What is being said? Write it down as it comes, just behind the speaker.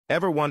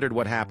Ever wondered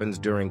what happens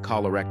during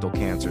colorectal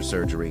cancer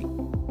surgery?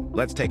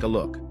 Let's take a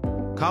look.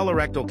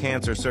 Colorectal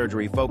cancer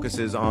surgery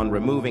focuses on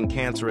removing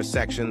cancerous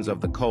sections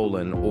of the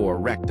colon or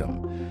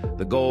rectum.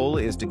 The goal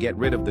is to get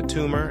rid of the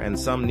tumor and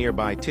some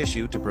nearby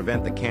tissue to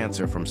prevent the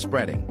cancer from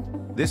spreading.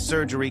 This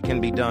surgery can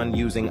be done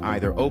using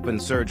either open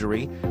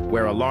surgery,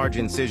 where a large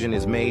incision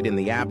is made in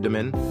the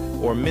abdomen,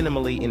 or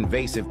minimally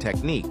invasive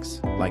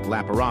techniques, like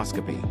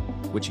laparoscopy,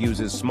 which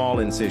uses small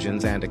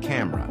incisions and a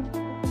camera.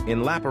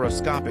 In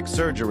laparoscopic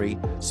surgery,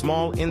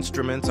 small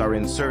instruments are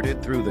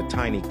inserted through the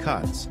tiny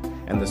cuts,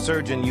 and the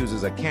surgeon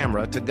uses a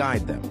camera to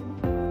guide them.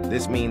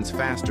 This means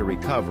faster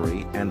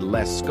recovery and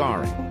less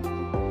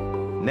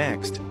scarring.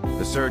 Next,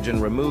 the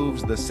surgeon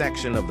removes the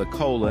section of the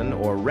colon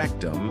or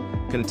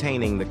rectum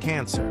containing the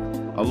cancer,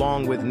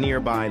 along with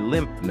nearby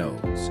lymph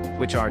nodes,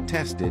 which are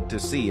tested to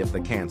see if the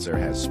cancer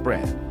has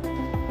spread.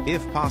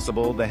 If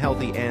possible, the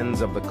healthy ends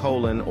of the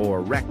colon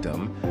or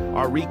rectum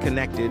are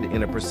reconnected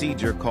in a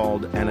procedure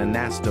called an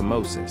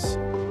anastomosis.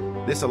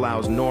 This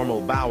allows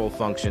normal bowel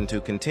function to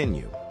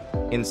continue.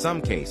 In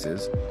some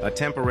cases, a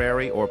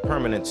temporary or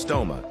permanent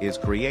stoma is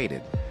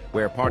created,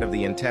 where part of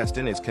the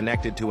intestine is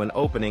connected to an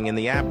opening in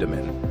the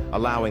abdomen,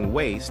 allowing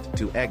waste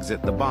to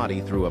exit the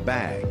body through a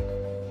bag.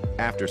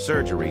 After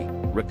surgery,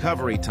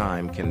 recovery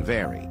time can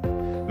vary.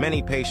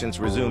 Many patients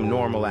resume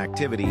normal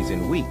activities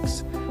in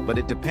weeks, but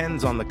it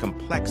depends on the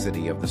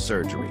complexity of the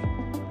surgery.